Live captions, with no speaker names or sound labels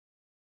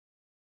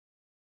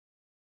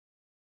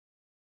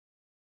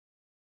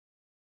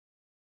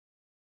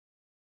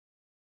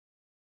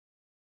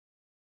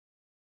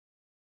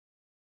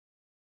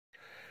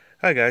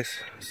Hi guys,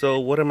 so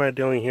what am I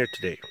doing here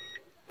today?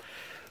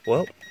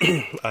 Well,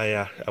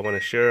 I want to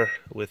share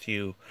with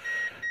you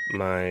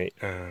my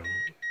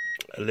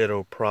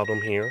little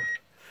problem here.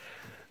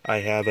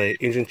 I have a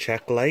engine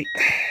check light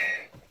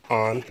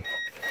on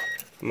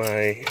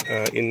my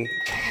in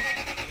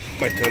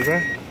my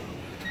Tundra.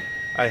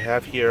 I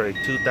have here a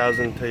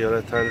 2000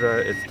 Toyota Tundra.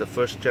 It's the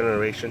first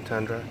generation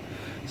Tundra.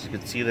 As you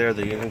can see there,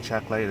 the engine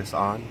check light is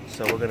on.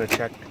 So we're going to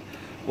check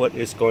what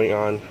is going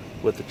on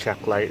with the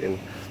check light and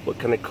what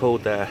kind of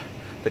code the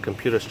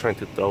computer is trying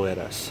to throw at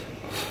us.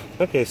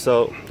 Okay,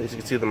 so as you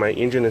can see, my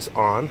engine is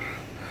on.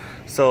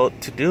 So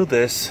to do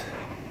this,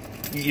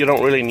 you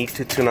don't really need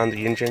to turn on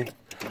the engine.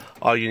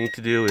 All you need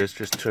to do is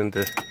just turn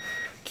the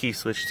key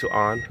switch to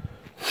on.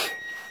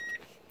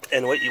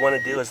 And what you want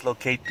to do is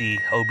locate the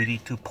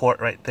OBDII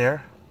port right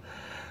there.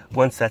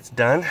 Once that's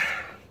done,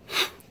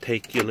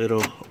 take your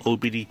little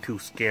OBDII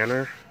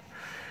scanner.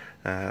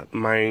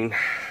 Mine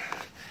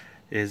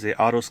is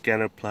a Auto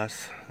Scanner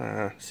Plus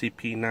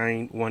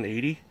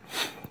CP9180.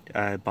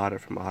 I bought it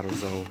from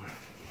AutoZone.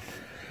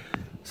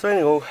 So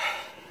anyway,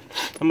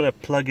 I'm gonna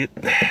plug it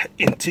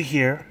into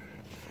here.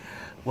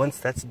 Once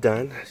that's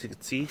done, as you can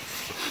see,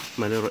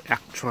 my little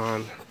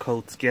Actron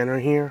code scanner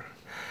here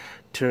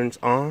turns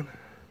on,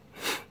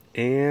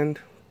 and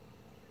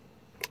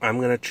I'm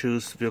gonna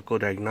choose vehicle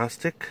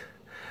diagnostic.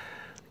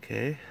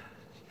 Okay,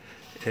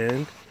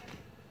 and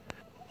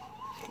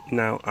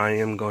now I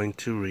am going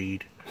to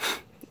read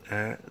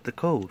the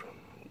code.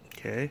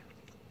 Okay,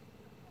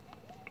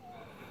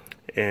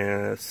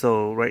 and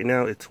so right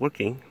now it's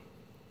working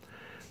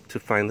to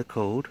find the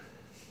code.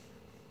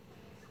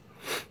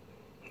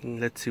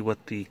 Let's see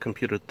what the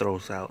computer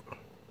throws out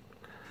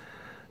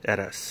at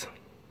us.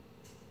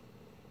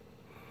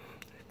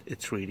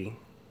 It's reading.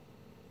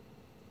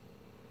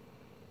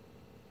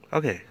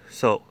 Okay,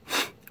 so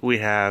we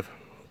have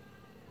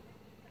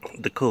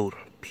the code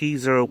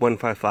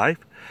P0155.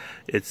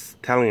 It's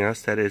telling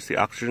us that it's the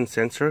oxygen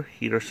sensor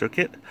heater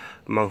circuit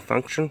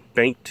malfunction,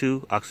 bank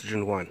 2,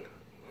 oxygen 1.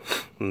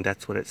 And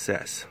that's what it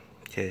says.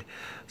 Okay,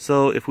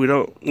 so if we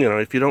don't,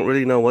 if you don't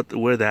really know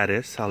where that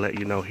is, I'll let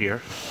you know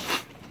here.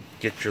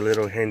 Get your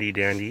little handy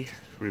dandy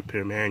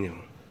repair manual.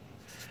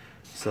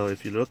 So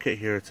if you look at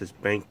here, it says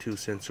bank 2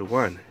 sensor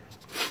 1.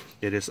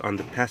 It is on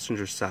the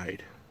passenger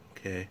side.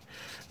 Okay,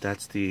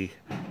 that's the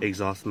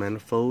exhaust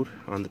manifold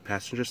on the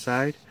passenger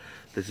side.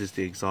 This is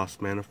the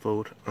exhaust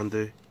manifold on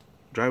the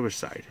driver's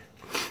side.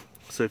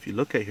 So if you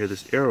look at here,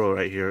 this arrow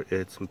right here,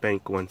 it's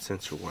bank 1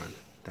 sensor 1.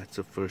 That's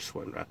the first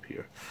one up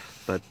here.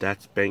 But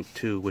that's bank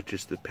 2, which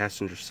is the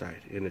passenger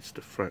side, and it's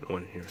the front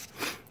one here.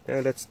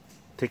 And let's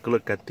take a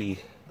look at the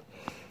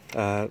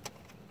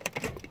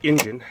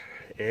engine,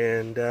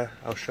 and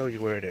I'll show you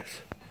where it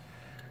is.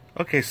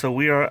 Okay, so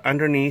we are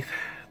underneath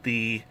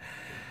the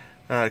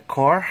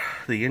car,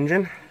 the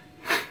engine.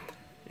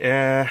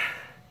 If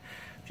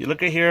you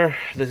look at here,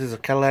 this is a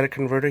catalytic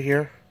converter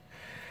here.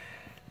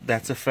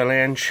 That's a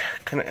phalange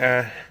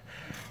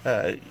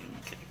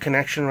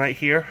connection right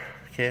here.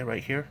 Okay,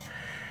 right here.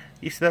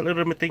 You see that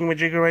little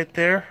thingamajigger right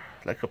there?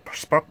 Like a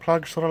spark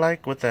plug, sort of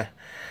like, with a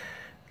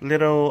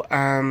little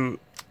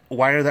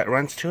wire that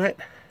runs to it.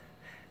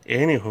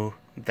 Anywho,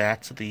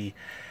 that's the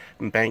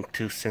bank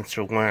 2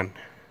 sensor 1.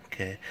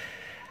 Okay.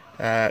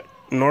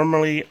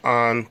 Normally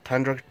on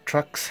Tundra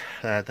trucks,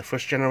 the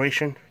first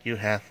generation, you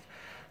have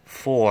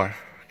 4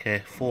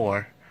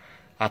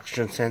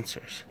 oxygen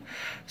sensors.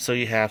 So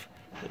you have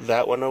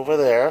that one over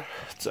there.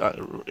 It's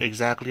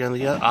exactly on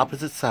the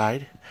opposite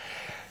side,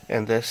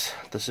 and this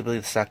will be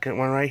the second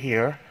one right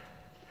here.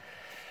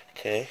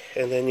 Okay,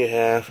 and then you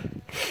have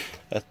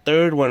a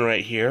third one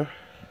right here,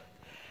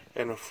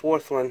 and a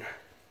fourth one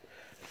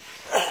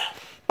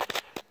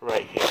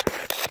right here.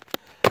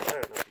 I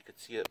don't know if you can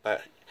see it,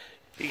 but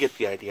you get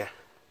the idea.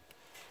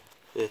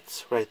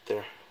 It's right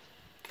there.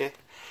 Okay,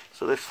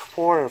 so there's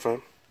 4 of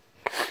them,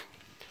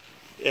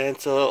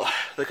 and so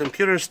the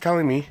computer is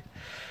telling me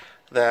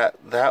that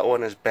that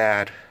one is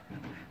bad.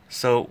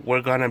 So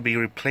we're gonna be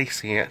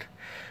replacing it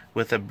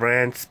with a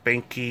brand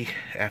spanky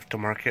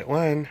aftermarket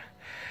one.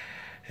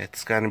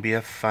 It's gonna be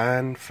a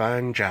fun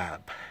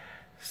job.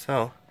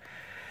 So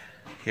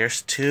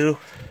here's 2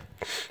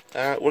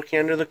 working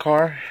under the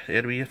car.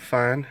 It'll be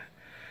fun.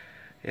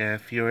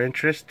 If you're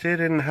interested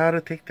in how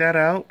to take that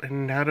out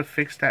and how to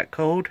fix that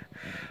code,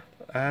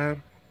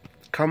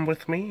 come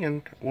with me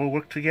and we'll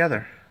work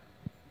together.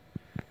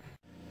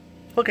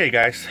 Okay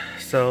guys,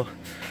 so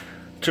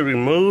to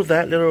remove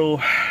that little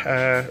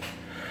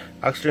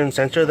oxygen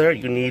sensor there,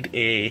 you need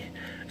a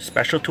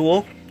special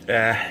tool.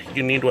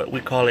 You need what we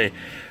call a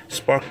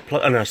spark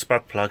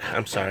plug.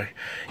 I'm sorry.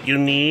 You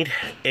need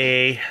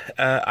a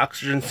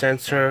oxygen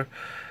sensor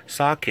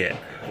socket.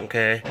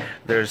 Okay,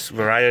 there's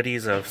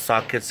varieties of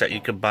sockets that you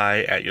could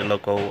buy at your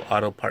local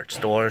auto parts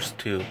stores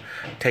to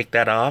take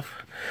that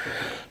off,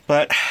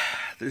 but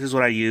this is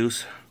what I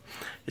use.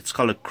 It's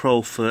called a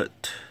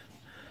crowfoot.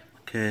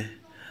 Okay,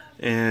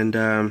 and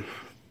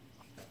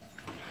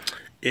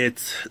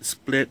it's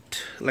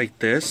split like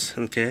this.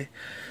 Okay,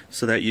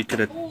 so that you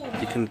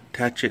can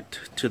attach it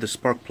to the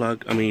spark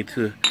plug. I mean,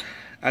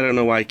 I don't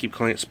know why I keep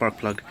calling it spark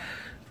plug.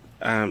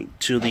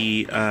 To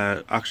the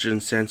oxygen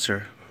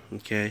sensor.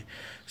 Okay,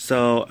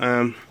 so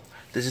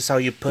this is how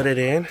you put it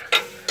in.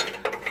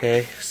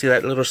 Okay, see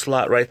that little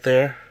slot right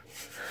there?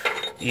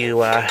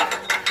 You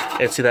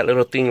and see that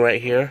little thing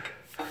right here?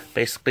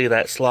 Basically,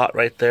 that slot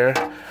right there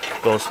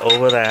goes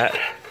over that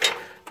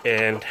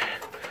and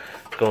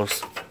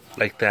goes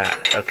like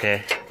that.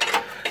 Okay,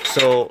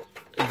 so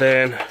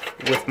then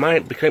with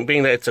mine,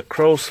 being that it's a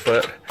crow's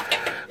foot,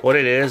 what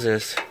it is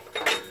this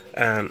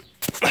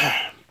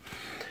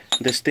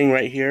thing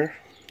right here.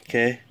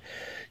 Okay,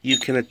 you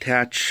can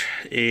attach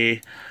a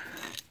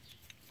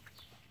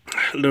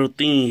little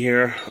thingy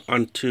here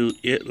onto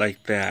it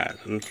like that.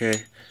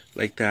 Okay,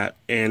 like that,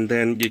 and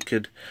then you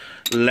could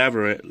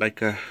lever it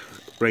like a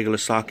regular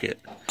socket.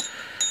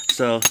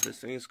 So this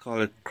thing is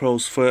called a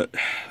crow's foot,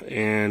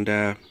 and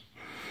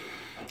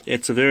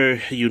it's a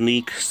very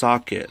unique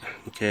socket.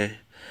 Okay,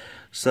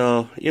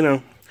 so you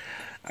know,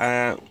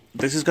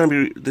 this is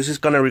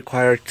gonna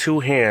require two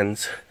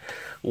hands.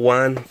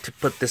 One to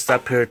put this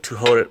up here to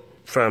hold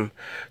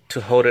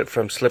it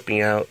from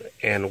slipping out,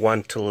 and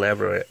one to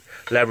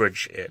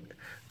leverage it.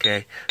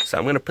 Okay, so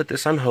I'm gonna put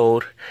this on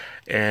hold,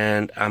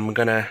 and I'm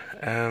gonna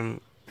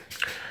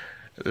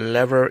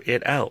lever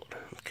it out.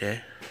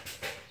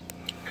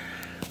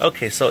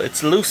 Okay, so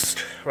it's loose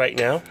right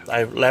now.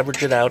 I've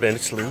leveraged it out and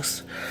it's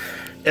loose.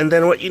 And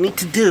then what you need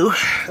to do,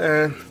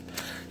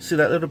 see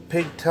that little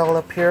pigtail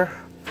up here?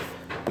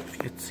 If you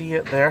can see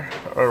it there,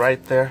 or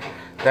right there,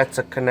 that's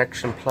a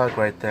connection plug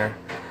right there.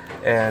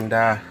 And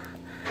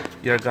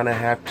you're gonna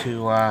have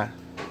to,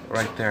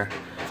 right there,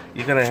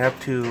 you're gonna have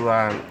to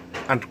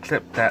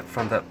unclip that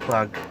from that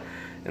plug.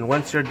 And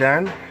once you're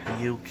done,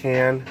 you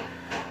can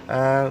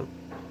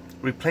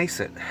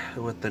replace it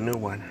with the new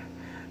one.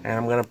 And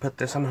I'm gonna put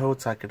this on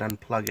hold so I can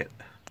unplug it.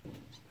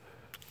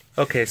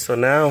 Okay, so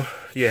now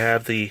you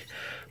have the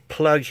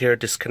plug here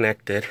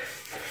disconnected.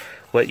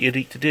 What you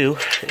need to do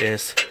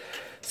is,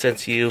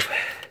 since you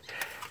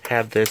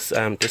have this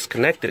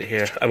disconnected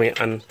here,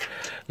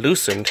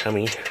 loosened,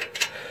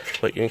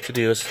 what you need to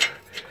do is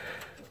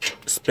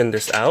spin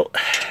this out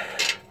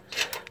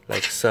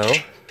like so.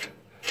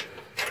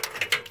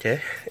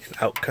 Okay, and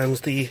out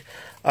comes the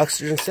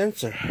oxygen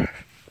sensor,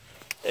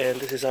 and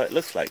this is how it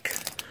looks like.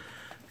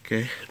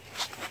 Okay,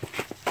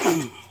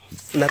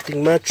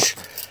 nothing much.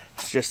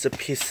 It's just a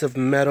piece of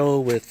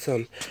metal with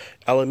some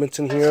elements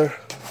in here.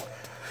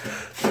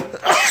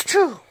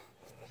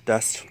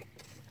 Dust.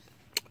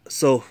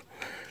 So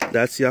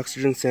that's the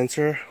oxygen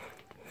sensor.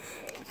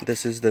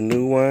 This is the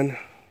new one,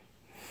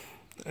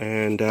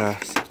 and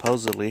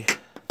supposedly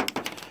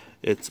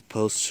it's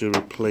supposed to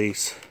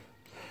replace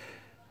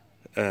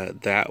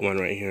that one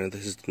right here.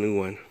 This is the new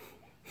one.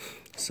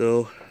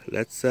 So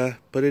let's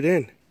put it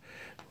in.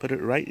 Put it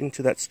right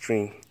into that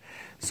string.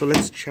 So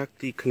let's check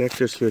the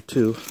connectors here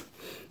too.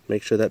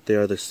 Make sure that they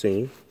are the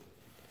same.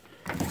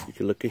 You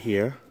can look at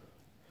here,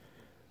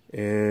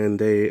 and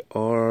they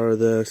are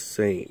the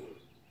same.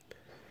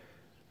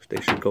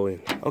 They should go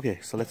in. Okay,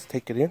 so let's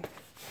take it in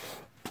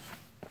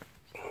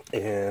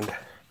and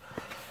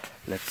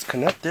let's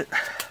connect it.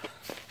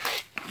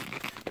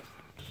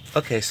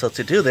 Okay, so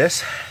to do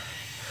this,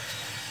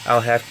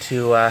 I'll have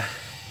to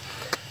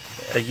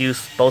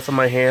use both of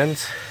my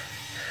hands.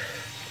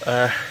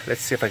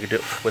 Let's see if I can do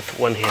it with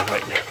one hand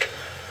right now.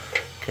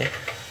 Okay,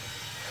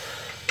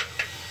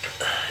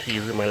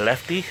 using my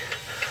lefty.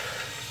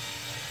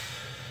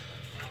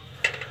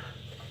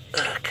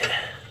 Okay,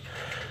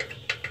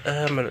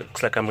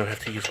 looks like I'm gonna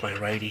have to use my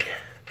righty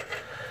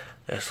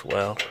as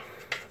well.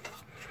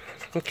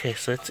 Okay,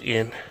 so it's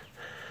in.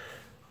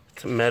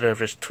 It's a matter of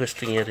just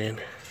twisting it in.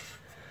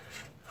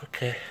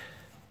 Okay,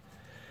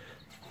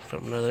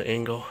 from another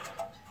angle.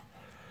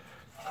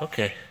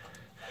 Okay,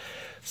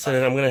 so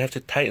then I'm gonna have to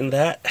tighten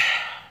that,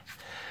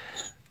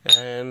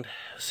 and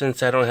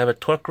since I don't have a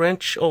torque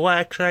wrench, oh,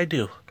 actually I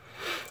do.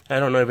 I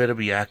don't know if it'll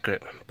be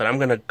accurate, but I'm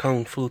gonna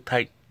kung fu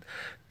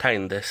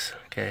tighten this.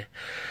 Okay,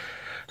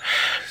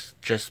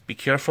 just be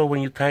careful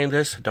when you tighten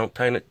this. Don't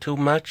tighten it too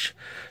much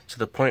to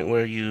the point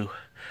where you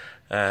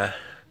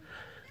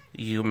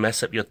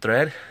mess up your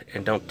thread,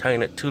 and don't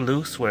tighten it too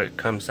loose where it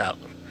comes out.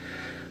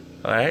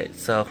 Alright,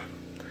 so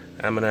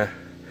I'm gonna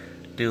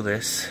do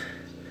this.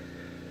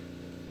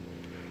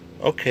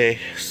 Okay,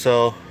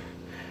 so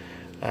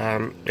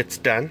it's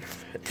done.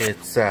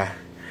 It's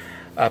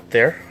up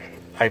there.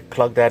 I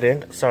plugged that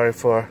in. Sorry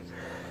for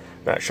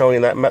not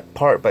showing that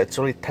part, but it's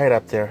really tight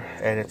up there,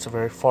 and it's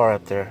very far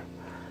up there.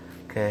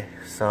 Okay,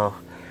 so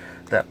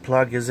that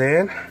plug is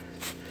in,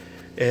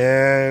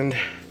 and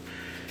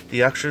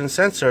the oxygen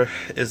sensor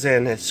is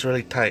in. It's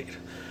really tight.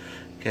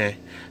 Okay,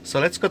 so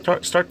let's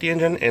go start the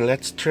engine, and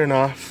let's turn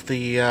off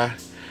the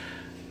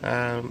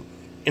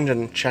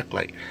engine check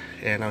light,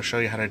 and I'll show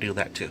you how to do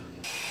that too.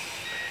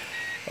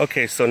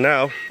 Okay, so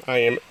now I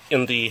am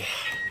in the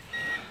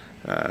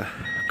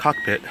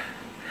cockpit,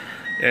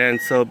 and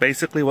so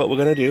basically what we're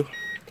gonna do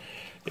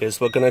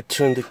is we're gonna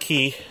turn the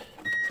key,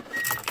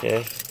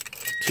 okay,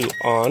 to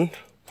on,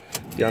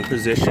 the on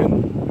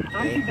position.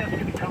 Okay.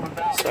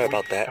 Sorry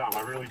about that.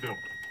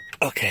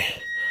 Okay,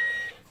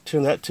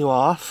 turn that to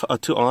off,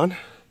 to on,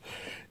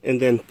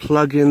 and then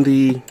plug in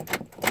the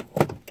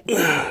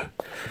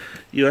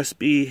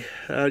USB,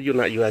 you're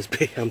not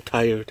USB, I'm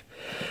tired.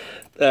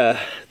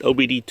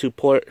 OBDII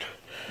port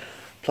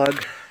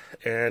plug.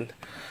 And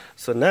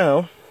so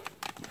now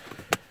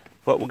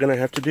what we're gonna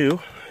have to do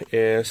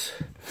is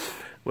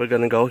we're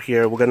gonna go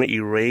here, we're gonna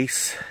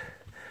erase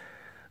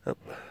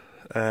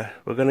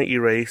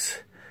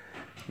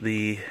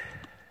the,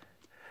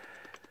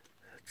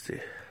 let's see,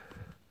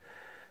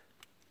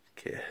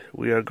 okay,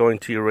 we are going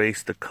to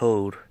erase the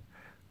code.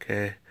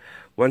 Okay,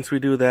 once we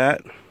do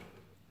that,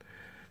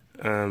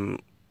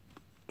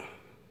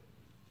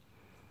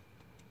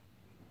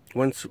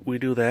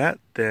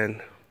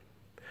 then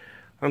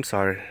I'm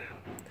sorry,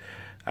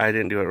 I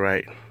didn't do it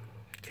right.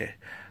 Okay,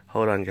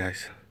 hold on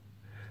guys.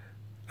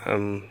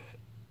 Well,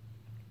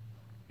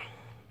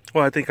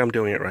 I think I'm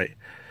doing it right.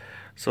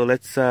 So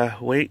let's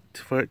wait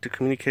for it to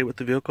communicate with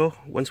the vehicle.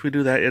 Once we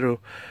do that, it'll,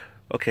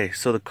 okay,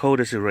 so the code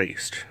is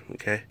erased.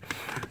 Okay,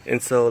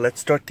 and so let's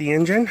start the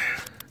engine,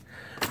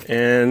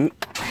 and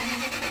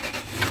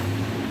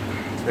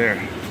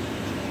there.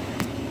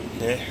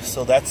 Okay,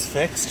 so that's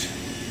fixed.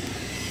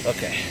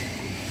 Okay,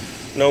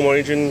 no more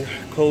engine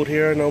code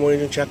here, no more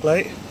engine check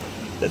light.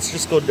 Let's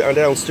just go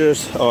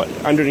downstairs,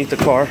 underneath the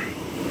car,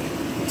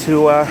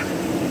 to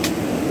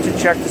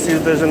check to see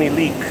if there's any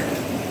leak.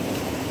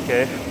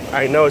 Okay,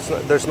 I know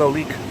there's no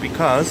leak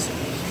because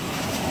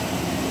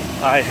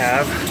I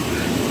have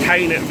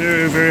tightened it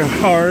very, very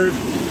hard,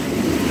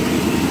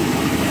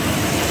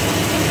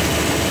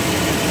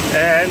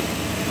 and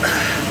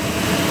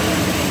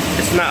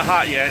it's not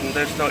hot yet, and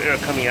there's no air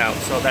coming out,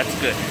 so that's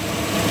good.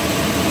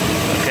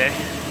 Okay,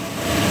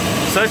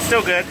 so it's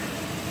still good.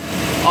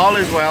 All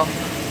is well.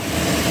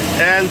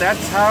 And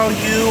that's how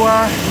you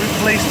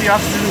replace the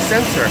oxygen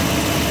sensor.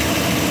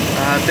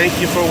 Thank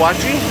you for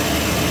watching.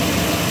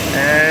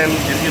 And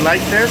if you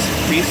like this,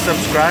 please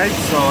subscribe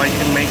so I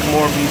can make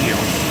more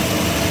videos.